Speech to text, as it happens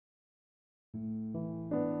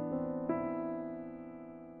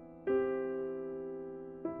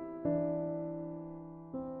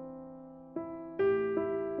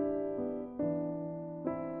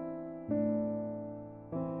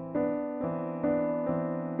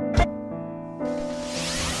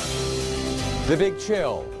The Big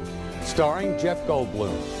Chill, starring Jeff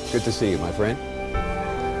Goldblum. Good to see you, my friend.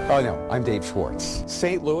 Oh, no, I'm Dave Schwartz.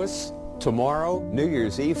 St. Louis, tomorrow, New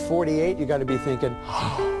Year's Eve, 48. You got to be thinking,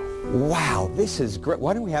 wow, this is great.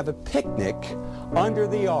 Why don't we have a picnic under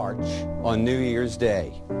the arch on New Year's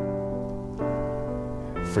Day?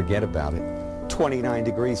 Forget about it. 29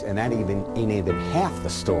 degrees, and that ain't even half the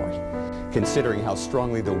story, considering how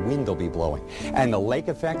strongly the wind will be blowing. And the lake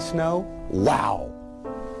effect snow, wow.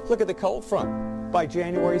 Look at the cold front. By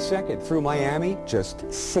January 2nd through Miami,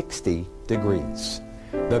 just 60 degrees.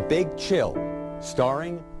 The Big Chill,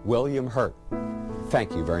 starring William Hurt.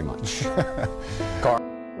 Thank you very much.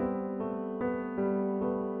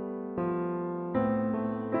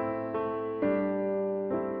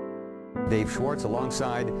 Dave Schwartz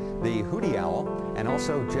alongside the Hootie Owl and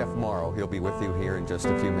also Jeff Morrow. He'll be with you here in just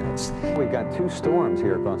a few minutes. We've got two storms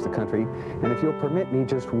here across the country, and if you'll permit me,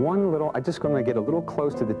 just one little, I'm just going to get a little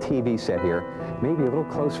close to the TV set here, maybe a little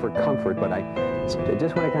close for comfort, but I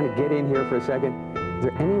just want to kind of get in here for a second. Is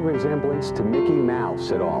there any resemblance to Mickey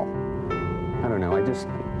Mouse at all? I don't know, I just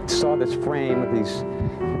saw this frame with these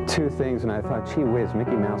two things, and I thought, gee whiz,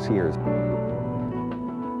 Mickey Mouse here is...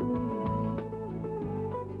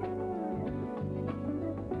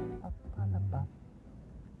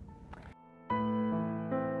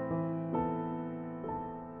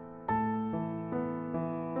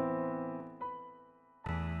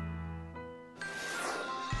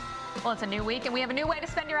 Well, it's a new week, and we have a new way to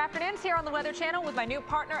spend your afternoons here on the Weather Channel with my new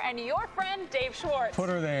partner and your friend, Dave Schwartz. Put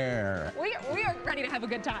her there. We are ready to have a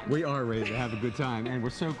good time. We are ready to have a good time, and we're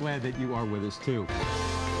so glad that you are with us, too.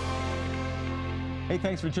 Hey,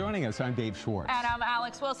 thanks for joining us. I'm Dave Schwartz. And I'm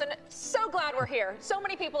Alex Wilson. So glad we're here. So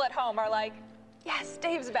many people at home are like, yes,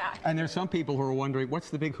 Dave's back. And there's some people who are wondering, what's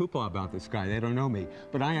the big hoopla about this guy? They don't know me.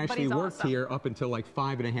 But I actually worked here up until like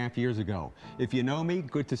 5.5 years ago. If you know me,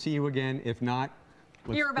 good to see you again. If not,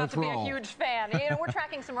 you're about to be a huge fan. You know, we're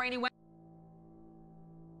tracking some rainy weather.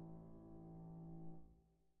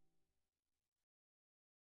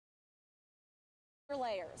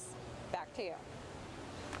 Layers. Back to you.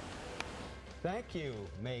 Thank you,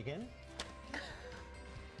 Megan.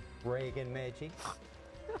 Reagan Maggie.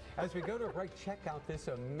 As we go to break, check out this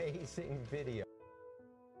amazing video.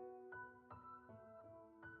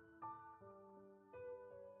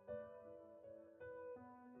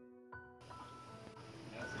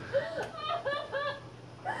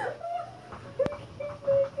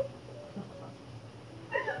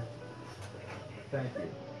 Thank you.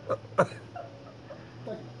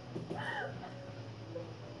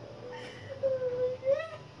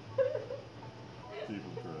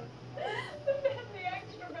 The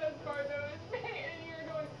extra best part though is me and you're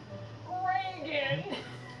going, Reagan.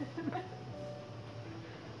 Oh my God.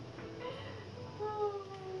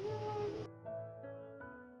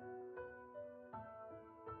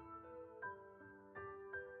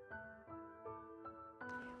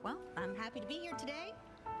 Well, I'm happy to be here today.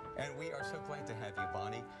 And we are so glad to have you,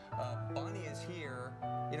 Bonnie. Bonnie is here.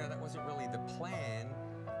 You know, that wasn't really the plan.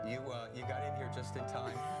 You got in here just in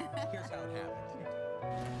time. Here's how it happened.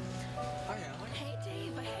 Hi, Alex. Hey,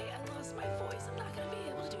 Dave. Hey, I lost my voice. I'm not going to be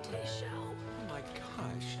able to do today's show. Oh, my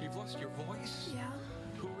gosh. You've lost your voice? Yeah.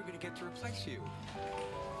 Who are we going to get to replace you?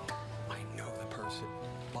 I know the person.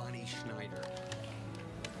 Bonnie Schneider.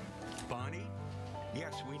 Bonnie?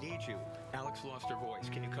 Yes, we need you. Alex lost her voice.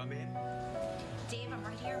 Can you come in? Dave, I'm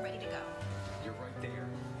right here, ready to go. You're right there.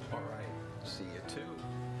 All right. See you too.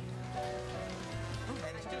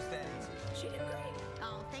 And it's just that easy. She did great.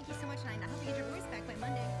 Oh, thank you so much, and I hope you get your voice back by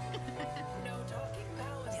Monday. No talking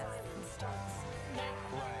now. Yes. Silence starts now.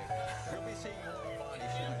 Right. We'll be seeing more of Bonnie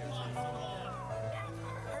Schneider.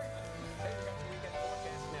 Hey, we're going to get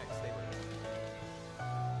forecast next. Stay with us.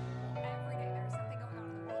 Every day there's something going on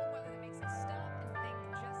in the world of weather that makes us stop and think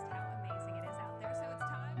just how amazing it is out there. So it's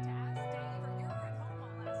time to ask Dave, or you're at home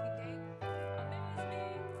all asking Dave, amaze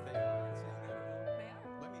me. They are saying that at home. They are.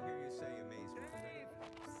 Let me hear you say amaze me.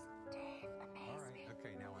 Dave, amaze me.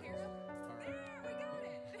 Okay, now I'm Here. all right.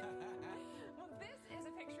 There, we got it. Well, this is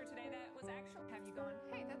a picture today that was actually, have you gone,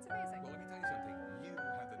 hey, that's amazing. Well, let me tell you something. You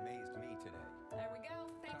have amazed me today. There we go.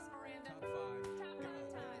 Thanks, Miranda. Top 5. Top Go,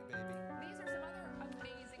 5 time. baby. These are some other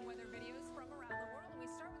amazing weather videos from around the world. We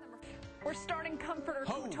start with number 4. We're starting Comforter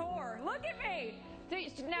Tour. Look at me.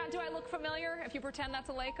 Now, do I look familiar if you pretend that's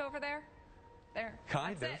a lake over there? There.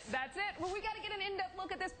 Kind of. That's it. Well, we got to get an in-depth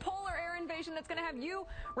look at this polar air invasion that's going to have you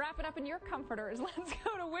wrap it up in your comforters. Let's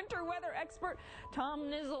go to winter weather expert Tom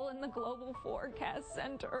Nizzle in the Global Forecast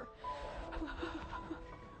Center.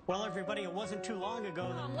 Well, everybody, it wasn't too long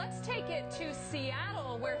ago that... Let's take it to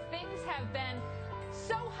Seattle, where things have been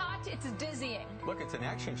so hot it It's dizzying. Look, it's an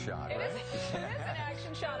action shot, It right? is an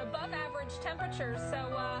action shot, above average temperatures. So,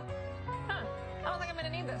 I don't think I'm going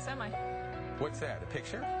to need this, am I? What's that, a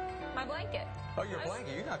picture? My blanket. Oh, your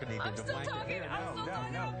blanket. You're not going to need I'm the still blanket talking. here. I'm still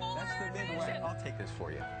talking about polar That's the Midwest. air I'll take this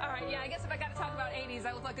for you. All right, yeah, I guess if I got to talk about 80s,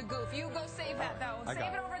 I look like a goof. You go save that, though. I Save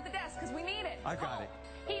got it it. over at the desk, because we need it. I got it.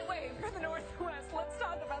 Heat wave for the Northwest. Let's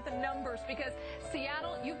talk about the numbers, because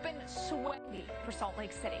Seattle, you've been sweaty for Salt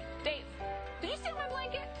Lake City. Dave, did you steal my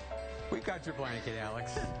blanket? We've got your blanket,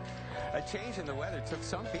 Alex. A change in the weather took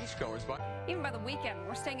some beachgoers by. Even by the weekend,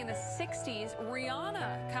 we're staying in the 60s.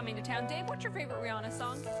 Rihanna coming to town. Dave, what's your favorite Rihanna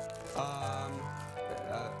song?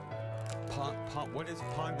 What is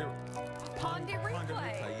Ponder? Ponder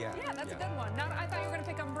Replay. Yeah, that's a good one. Now, I thought you were going to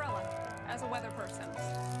pick Umbrella as a weather person.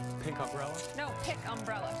 Pink Umbrella? No, pick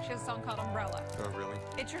Umbrella. She has a song called Umbrella. Oh, really?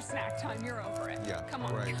 It's your snack time. You're over it. Yeah. Come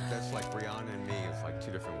on. Right. That's like Rihanna and me. It's like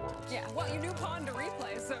two different worlds. Yeah, well, you knew Ponder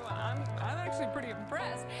Replay, so I'm actually pretty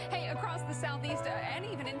impressed. Hey, across the Southeast and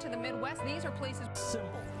even into the Midwest, these are places. Symbol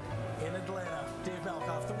in Atlanta. Dave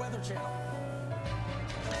Malkoff, the Weather Channel.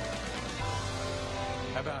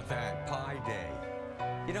 How about that? Pie Day.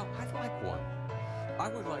 You know, I'd like one. I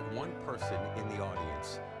would like one person in the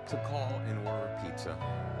audience to call and order pizza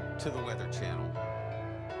to the Weather Channel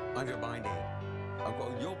under my name.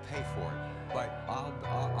 You'll pay for it, but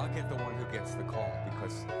I'll get the one who gets the call,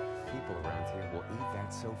 because people around here will eat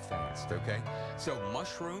that so fast, okay? So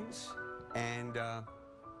mushrooms and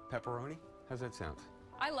pepperoni. How's that sound?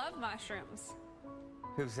 I love mushrooms.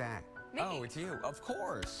 Who's that? Me. Oh, it's you. Of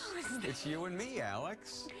course. It's you and me,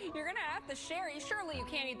 Alex. You're going to have to share. Surely you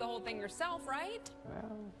can't eat the whole thing yourself, right?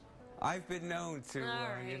 Well, I've been known to,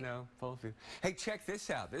 right. pull a few. Hey, check this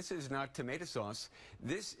out. This is not tomato sauce.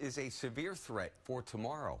 This is a severe threat for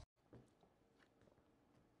tomorrow.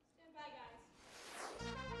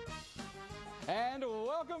 And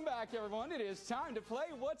welcome back, everyone. It is time to play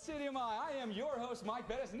What City Am I? I am your host, Mike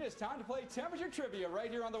Bettis, and it is time to play Temperature Trivia right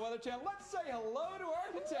here on the Weather Channel. Let's say hello to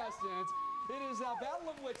our contestants. It is a battle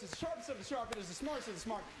of wits. It's the sharpest of the sharp. It is the smartest of the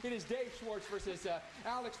smart. It is Dave Schwartz versus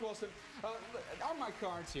Alex Wilson. On my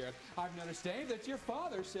cards here, I've noticed, Dave, that your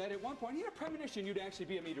father said at one point he had a premonition you'd actually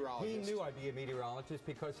be a meteorologist. He knew I'd be a meteorologist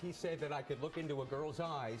because he said that I could look into a girl's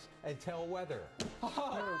eyes and tell weather.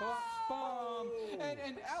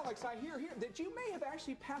 And Alex, I hear here that you may have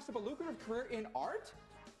actually passed up a lucrative career in art.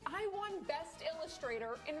 I won Best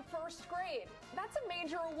Illustrator in first grade. That's a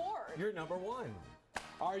major award. You're number one.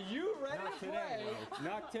 Are you ready to play?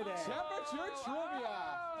 Not today. Temperature Trivia.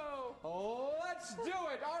 Let's do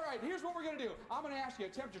it. All right, here's what we're going to do. I'm going to ask you a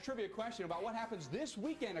temperature trivia question about what happens this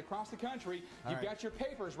weekend across the country. You've got your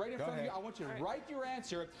papers right in front of you. I want you to write your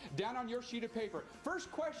answer down on your sheet of paper.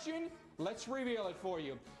 First question, let's reveal it for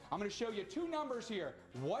you. I'm going to show you two numbers here.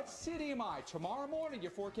 What city am I? Tomorrow morning,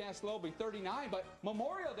 your forecast low will be 39, but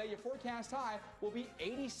Memorial Day, your forecast high will be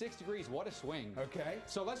 86 degrees. What a swing. Okay.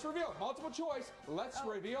 So let's reveal. Multiple choice. Let's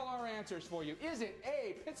reveal our answers for you. Is it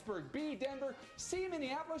A, Pittsburgh, B, Denver, C,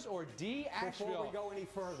 Minneapolis, or D, Asheville? Before we go any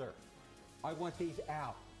further, I want these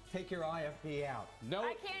out. Take your IFB out. No,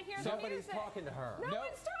 I can't hear the Somebody's music. talking to her. No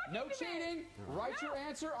one's talking no to me. cheating. Write your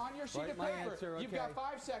answer on your sheet Write of my paper. answer, You've okay. got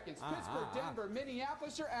 5 seconds. Pittsburgh, Denver,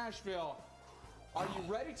 Minneapolis, or Asheville. Are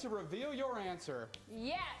you ready to reveal your answer?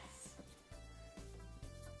 Yes.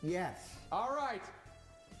 Yes. All right.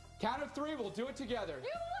 Count of 3. We'll do it together.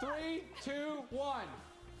 You won. 3, 2, 1.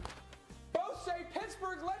 Both say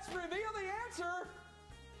Pittsburgh. Let's reveal the answer.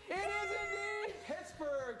 It is indeed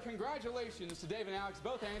Pittsburgh. Congratulations to Dave and Alex,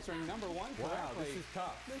 both answering number 1 correctly. Wow, this is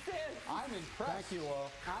tough. This is. I'm impressed. Thank you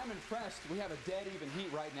all. I'm impressed. We have a dead even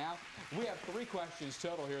heat right now. We have 3 questions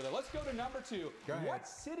total here, though. Let's go to number 2. Go ahead. What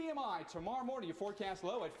city am I? Tomorrow morning, you forecast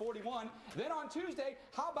low at 41. Then on Tuesday,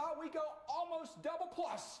 how about we go almost double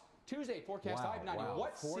plus? Tuesday, forecast high of 90. Wow.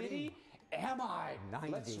 What 40, city am I? 90,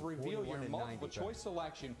 Let's reveal 41 your and multiple 90. choice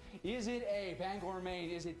selection. Is it A, Bangor, Maine?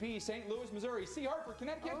 Is it B, St. Louis, Missouri? C, Hartford,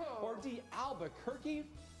 Connecticut? Or D, Albuquerque,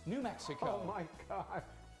 New Mexico? Oh, my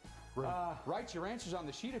God. Write your answers on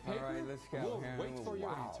the sheet of paper. All right, let's go. We'll Here, wait for your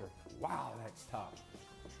wow. answer. Wow, that's tough.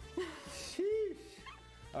 Sheesh.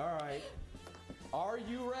 All right. Are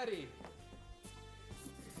you ready?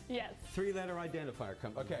 Yes. 3-letter identifier.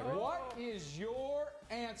 Come. Okay, what is your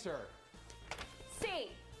answer?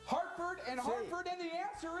 C. Hartford and C. Hartford, and the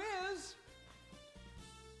answer is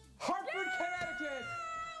Hartford, Connecticut.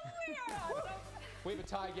 Yeah. We have a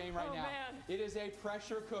tie game right Oh, now. man. It is a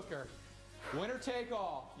pressure cooker. Winner take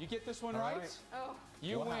all. You get this one All right? right. Oh.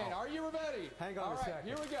 You Wow. win. Are you ready? Hang on all a right, second.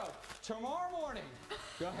 here we go. Tomorrow morning,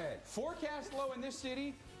 Go ahead. forecast low in this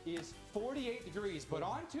city is 48 degrees, but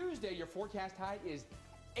on Tuesday, your forecast high is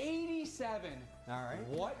 86 87. All right.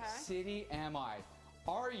 What city am I?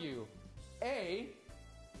 Are you A,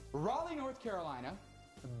 Raleigh, North Carolina,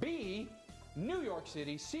 B, New York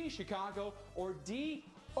City, C, Chicago, or D,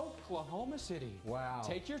 Oklahoma City? Wow.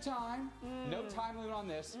 Take your time. No time limit on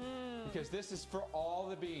this because this is for all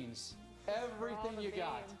the beans. Everything you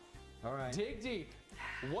got. All right. Dig deep.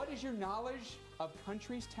 What is your knowledge of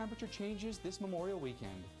country's temperature changes this Memorial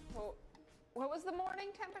Weekend? Well, what was the morning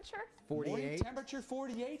temperature? 48. Morning temperature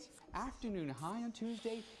 48. Afternoon high on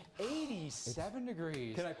Tuesday 87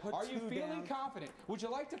 degrees. Can I put Are you two feeling down? confident? Would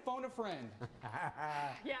you like to phone a friend?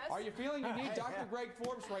 Yes. Are you feeling you need Dr. Greg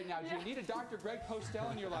Forbes right now? Do you need a Dr. Greg Postel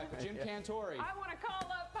in your life? A Jim Cantori? I want to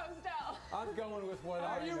call up Postel. I'm going with what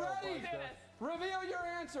I Are you know, ready? Buster. Reveal your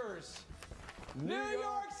answers. New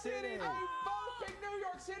York City. City. They both picked New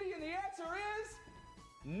York City, and the answer is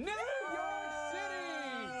New York City.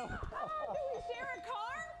 Do we share a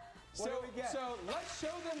car? What do we get? So let's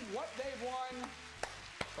show them what they've won.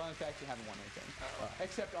 Well, in fact, you haven't won anything.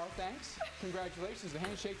 Except our thanks. Congratulations. The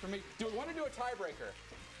handshake for me. Do we want to do a tiebreaker?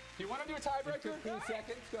 Do you want to do a tiebreaker? 15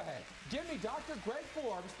 seconds. Go ahead. Give me Dr. Greg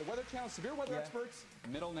Forbes, the Weather Channel Severe Weather Expert's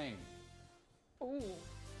middle name. Ooh.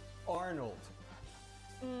 Arnold.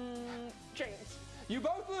 James. You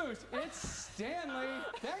both lose. It's Stanley.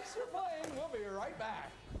 Thanks for playing. We'll be right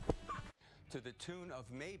back. To the tune of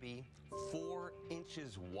maybe 4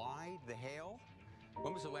 inches wide, the hail.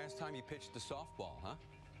 When was the last time you pitched a softball, huh?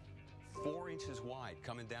 4 inches wide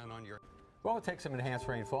coming down on your... Well, it takes some enhanced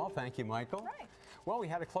rainfall. Thank you, Michael. Right. Well, we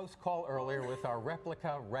had a close call earlier with our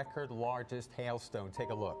replica record largest hailstone.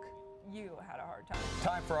 Take a look. You had a hard time.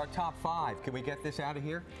 Time for our top 5. Can we get this out of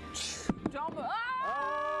here? Don't move.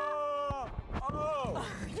 Oh! Oh!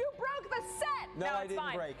 You broke the set. No, I it's didn't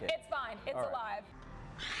fine. break it. It's fine. It's All right. alive.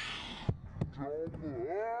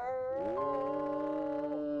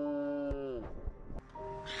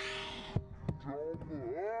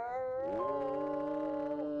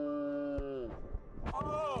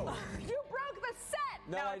 Oh! You broke the set.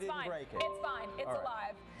 No, I it's didn't fine. break it. It's fine. It's All right.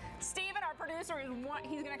 alive. Steven, our producer,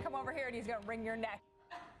 he's going to come over here and he's going to wring your neck.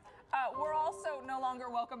 We're also no longer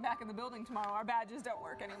welcome back in the building tomorrow. Our badges don't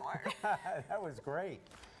work anymore. That was great.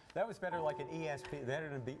 That was better like an better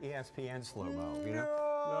than the ESPN slow-mo, you know?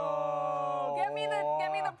 No. Get me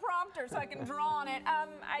the prompter so I can draw on it.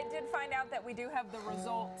 I did find out that we do have the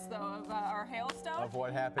results though of our hailstone. Of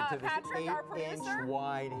what happened to this Patrick, our producer. 8-inch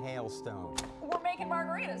wide hailstone. We're making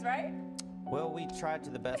margaritas, right? Well, we tried to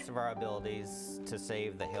the best of our abilities to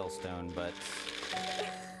save the hailstone, but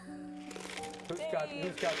Who's got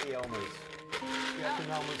the Elmer's? You got the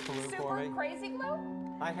Elmer's balloon for me? Super crazy glue?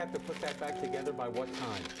 I have to put that back together by what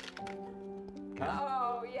time? Huh?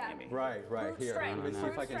 Oh, yeah. Right. Brute Here, strength, let me see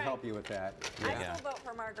if I brute can help you with that. I Yeah. still vote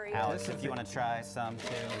for margaritas. Alex, if you want to try some too,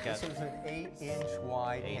 we got This is an 8-inch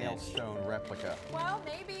wide 8-inch. hailstone replica. Well,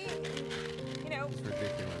 maybe, It's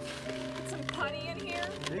ridiculous. put some putty in here.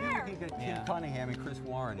 Maybe There. we can get Yeah. Kim Cunningham and Chris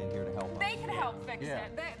Warren in here to help us. They can help fix Yeah.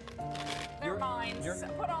 it. Their minds.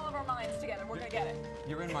 Put all of our minds together. We're going to get it.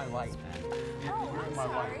 You're in my life. Oh, You're I'm in my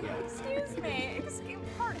sorry. life. Yeah. Excuse me.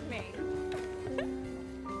 Pardon me.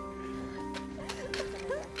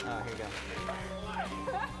 here you go.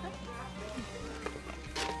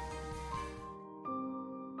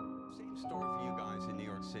 Same story for you guys in New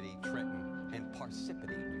York City, Trenton, and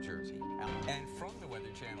Parsippany, New Jersey. And from the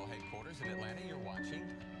Weather Channel headquarters in Atlanta, you're watching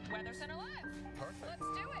Weather Center Live. Perfect. Let's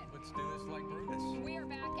do it. Let's do this like Brutus. We are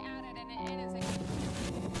back at it, and it is a...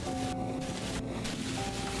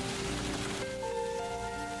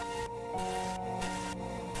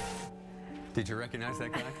 Did you recognize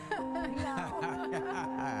that guy?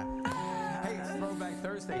 Hey, it's Throwback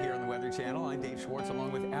Thursday here on the Weather Channel. I'm Dave Schwartz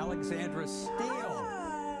along with Alexandra Steele.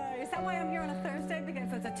 Is that why I'm here on a Thursday?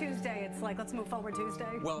 Because it's a Tuesday. It's like, let's move forward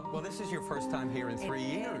Tuesday. Well, this is your first time here in 3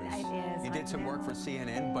 years. It is. You did some work for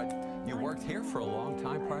CNN, but you worked here for a long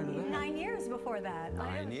time prior to that. 9 years before that.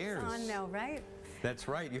 9 years. On now, right? That's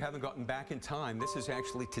right. You haven't gotten back in time. This is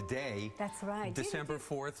actually today. That's right. December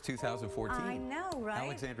 4th, 2014. I know, right?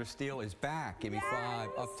 Alexandra Steele is back. Give me 5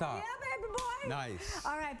 up top. Yeah, baby boy. Nice.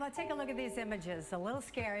 All right, but take a look at these images. A little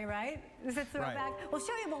scary, right? Is it throwback? Right. We'll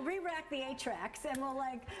show you. We'll re-rack the 8 tracks and we'll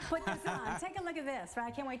like put this on. Take a look at this, right?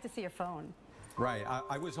 I can't wait to see your phone. Right.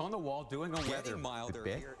 I was on the wall doing a weather milder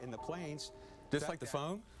bit here in the plains. Just like the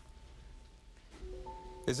phone?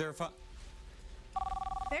 Is there a phone?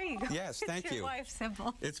 There you go. Yes, thank It's you. your wife's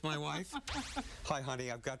symbol. It's my wife. Hi,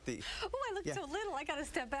 honey. I've got the... Oh, I look so little. I got to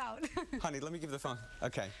step out. Honey, let me give the phone.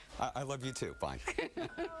 Okay. I love you too. Bye.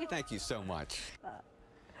 Thank you so much.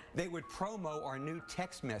 they would promo our new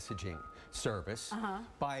text messaging service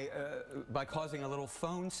by causing a little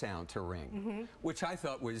phone sound to ring, which I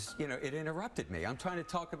thought was, you know, it interrupted me. I'm trying to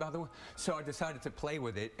talk about so I decided to play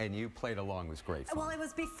with it, and you played along. It was great fun. Well, it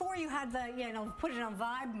was before you had the, you know, put it on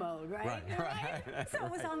vibe mode, right? Right. So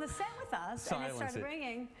it was on the set with us, and it started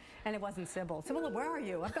ringing, and it wasn't Sybil. Sybil, where are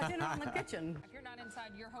you? I've got dinner in the kitchen. If you're not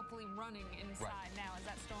inside, you're hopefully running inside now as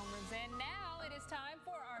that storm moves in. Now it is time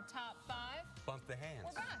for our top 5. Bump the hands.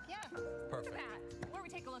 We're back, yeah. Perfect. Look at that. Where we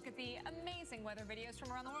take a look at the amazing weather videos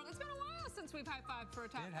from around the world. It's been a while since we've high-fived for a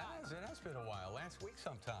top 5. It has been a while. Last week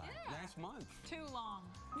sometime. Yeah. Last month. Too long.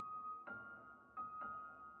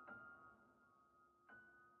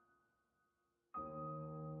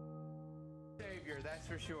 That's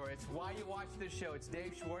for sure. It's why you watch this show. It's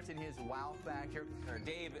Dave Schwartz and his wow factor.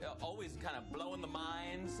 Dave always kind of blowing the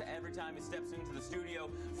minds every time he steps into the studio.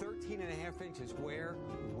 13.5 inches. Where?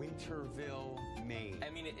 Winterville, Maine.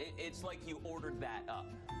 I mean, it's like you ordered that up.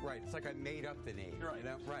 Right. It's like I made up the name. Right. You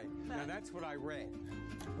know? Right. Now, that's what I read.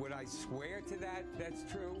 Would I swear to that that's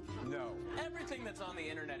true? No. Everything that's on the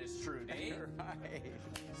internet is true, Dave. Right.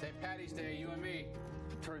 St. Patty's Day, you and me.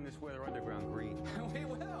 Turn this weather underground green. We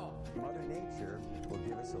will. Mother Nature will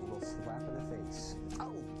give us a little slap in the face.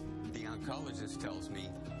 Oh, the oncologist tells me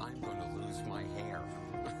I'm going to lose my hair.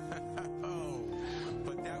 Oh,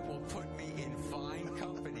 but that will put me in fine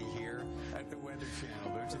company here at the Weather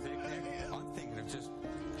Channel. Don't you think, Nick? I'm thinking of just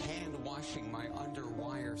hand washing my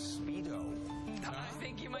underwire Speedo. I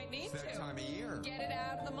think you might need It's that to. time of year. Get it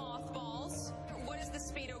out of the mothballs. What is the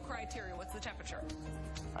Speedo criteria? What's the temperature?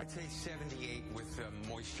 I'd say 78 with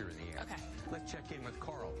moisture in the air. Okay. Let's check in with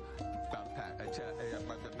Carl about Pat.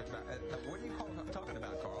 What are you talking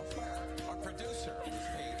about, Carl? Our producer. Hey,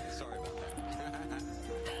 sorry about that.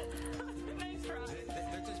 Nice try.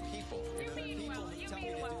 They're just people. You mean people well. who You tell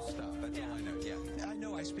mean me to well. do stuff. That's all I know. Yeah. I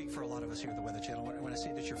know I speak for a lot of us here at the Weather Channel when I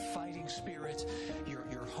say that your fighting spirit,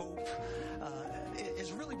 your hope,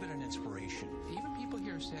 has really been an inspiration. Even people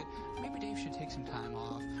here said, maybe Dave should take some time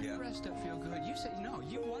off, rest up, feel good. You said, no,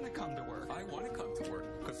 you want to come to work. I want to come to work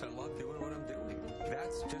because I love doing what I'm doing.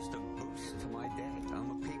 That's just a boost to my day.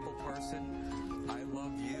 I'm a people person. I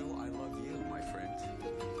love you. I love you, my friend.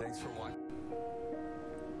 Thanks for watching.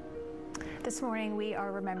 This morning, we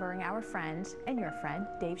are remembering our friend and your friend,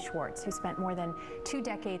 Dave Schwartz, who spent more than 2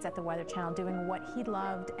 decades at the Weather Channel doing what he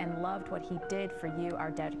loved and loved what he did for you, our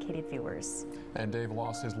dedicated viewers. And Dave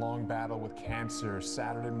lost his long battle with cancer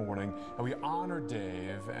Saturday morning, and we honor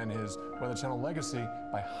Dave and his Weather Channel legacy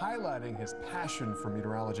by highlighting his passion for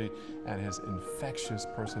meteorology and his infectious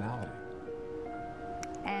personality.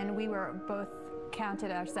 And we were both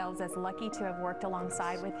counted ourselves as lucky to have worked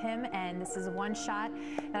alongside with him, and this is one shot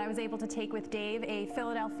that I was able to take with Dave, a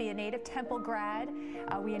Philadelphia native, Temple grad.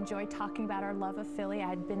 We enjoyed talking about our love of Philly. I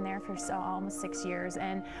had been there for almost 6 years,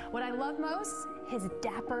 and what I love most, his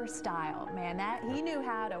dapper style. Man, that he knew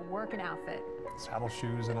how to work an outfit. Saddle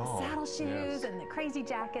shoes and all. Saddle shoes and the crazy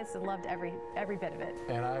jackets, and loved every bit of it.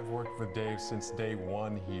 And I've worked with Dave since day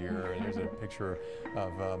one here. And here's a picture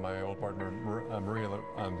of my old partner,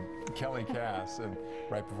 Kelly Cass, and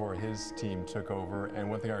right before his team took over. And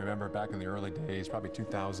one thing I remember back in the early days, probably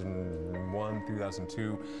 2001,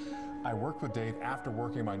 2002, I worked with Dave after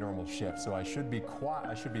working my normal shift, so I should be quiet,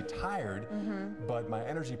 I should be tired, but my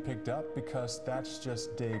energy picked up because that's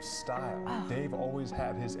just Dave's style. Dave always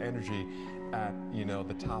had his energy at, you know,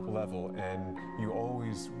 the top level, and you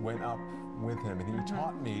always went up with him, and he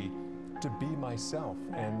taught me to be myself,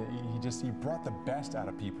 and he brought the best out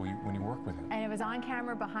of people when you work with him. And it was on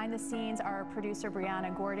camera, behind the scenes. Our producer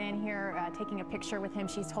Brianna Gordon here taking a picture with him.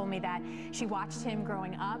 She's told me that she watched him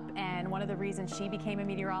growing up, and one of the reasons she became a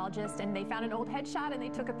meteorologist, and they found an old headshot and they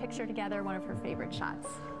took a picture together, one of her favorite shots.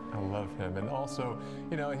 I love him. And also,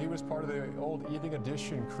 you know, he was part of the old Evening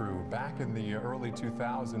Edition crew back in the early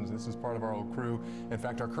 2000s. This is part of our old crew. In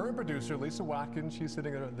fact, our current producer, Lisa Watkins, she's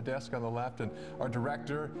sitting at the desk on the left, and our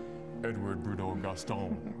director, Edward Bruno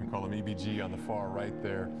Gaston. We call him EBG on the far right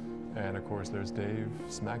there. And of course, there's Dave,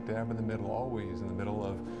 smack dab in the middle, always in the middle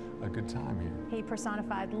of a good time here. He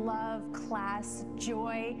personified love, class,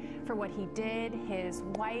 joy for what he did, his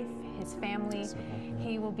wife, his family.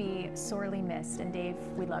 He will be sorely missed. And Dave,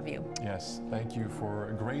 we love you. Yes, thank you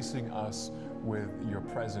for gracing us with your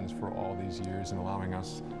presence for all these years and allowing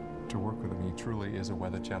us to work with him. He truly is a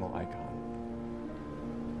Weather Channel icon.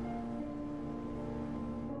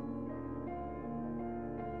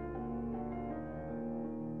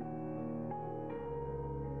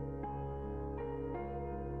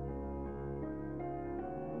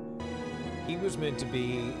 He was meant to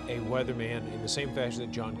be a weatherman in the same fashion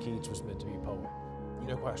that John Keats was meant to be a poet.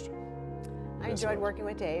 No question. I enjoyed working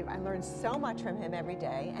with Dave. I learned so much from him every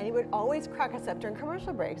day, and he would always crack us up during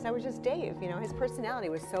commercial breaks. That was just Dave. You know, his personality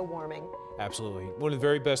was so warming. Absolutely. One of the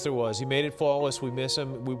very best there was. He made it flawless. We miss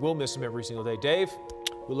him. We will miss him every single day. Dave,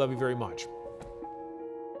 we love you very much.